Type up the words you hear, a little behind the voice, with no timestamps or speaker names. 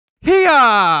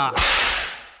Hee-ya!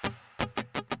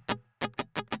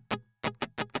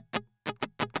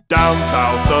 Down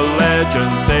south the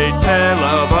legends they tell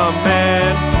of a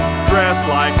man dressed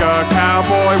like a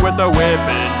cowboy with a whip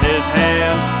in his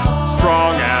hand,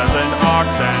 strong as an ox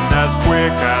and as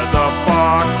quick as a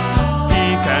fox.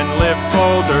 He can lift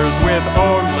boulders with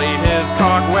only his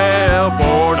cogwheel.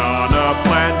 Born on a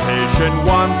plantation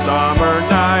one summer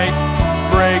night,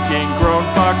 breaking grown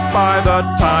bucks by the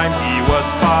time he was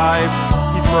 5.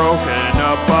 He's broken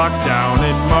a buck down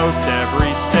in most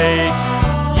every state.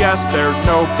 Yes, there's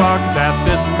no buck that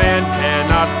this man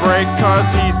cannot break, 'cause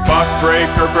he's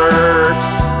Buckbreaker Burt.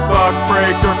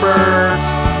 Buckbreaker Burt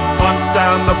hunts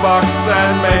down the bucks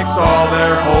and makes all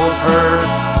their holes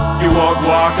hurt. You won't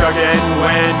walk again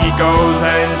when he goes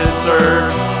and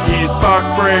inserts. He's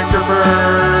Buckbreaker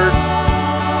Burt.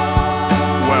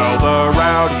 Well, the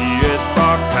rowdiest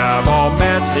bucks have all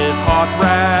met his hot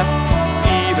wrath.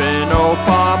 Even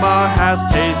Obama has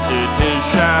tasted his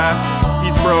shaft.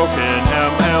 He's broken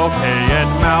MLK and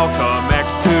Malcom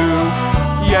X too.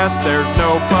 Yes, there's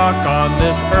no buck on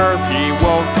this earth he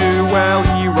won't do. Well,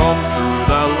 he roams through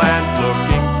the lands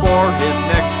looking for his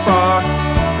next buck,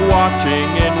 watching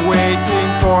and waiting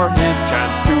for his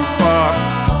chance to fuck.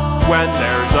 When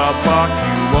there's a buck,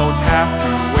 you won't have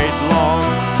to wait long.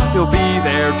 He'll be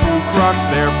there to crush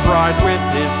their pride with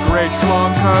his great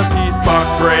schlong, 'cause he's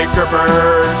Buckbreaker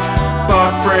Burt.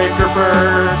 Buckbreaker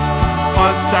Burt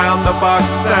hunts down the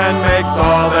bucks and makes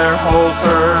all their holes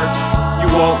hurt. You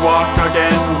won't walk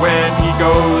again when he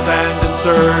goes and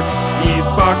inserts. He's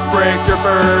Buckbreaker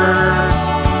Burt.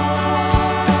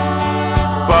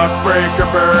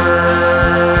 Buckbreaker Burt.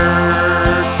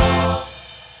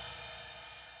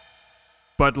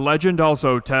 But legend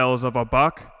also tells of a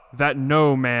buck that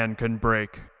no man can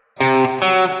break.